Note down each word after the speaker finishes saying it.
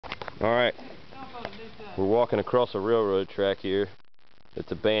Alright, we're walking across a railroad track here.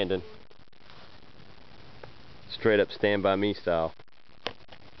 It's abandoned. Straight up Stand By Me style.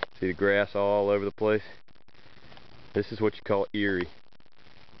 See the grass all over the place? This is what you call eerie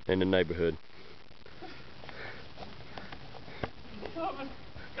in the neighborhood. Go!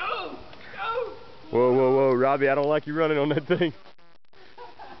 Whoa, whoa, whoa, Robbie, I don't like you running on that thing.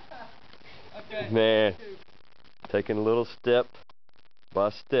 Okay. Man, taking a little step by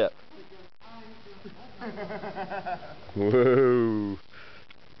step. Whoa.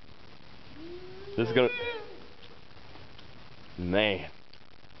 This is gonna... Man. Here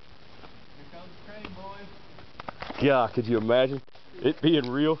comes the train, boys. God, could you imagine it being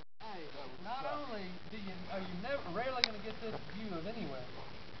real? Hey, not only are you rarely going to get this view of anywhere,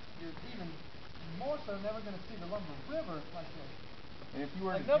 you're even more so never going to see the Lumber River like this. And if you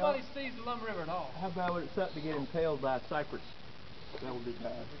were like nobody sees the Lumber River at all. How bad would it suck to get impaled by a cypress? That would be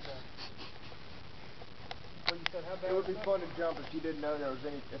bad. What you said, how bad It would be fun to jump if you didn't know there was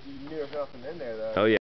any, if you knew there was nothing in there though. Oh yeah.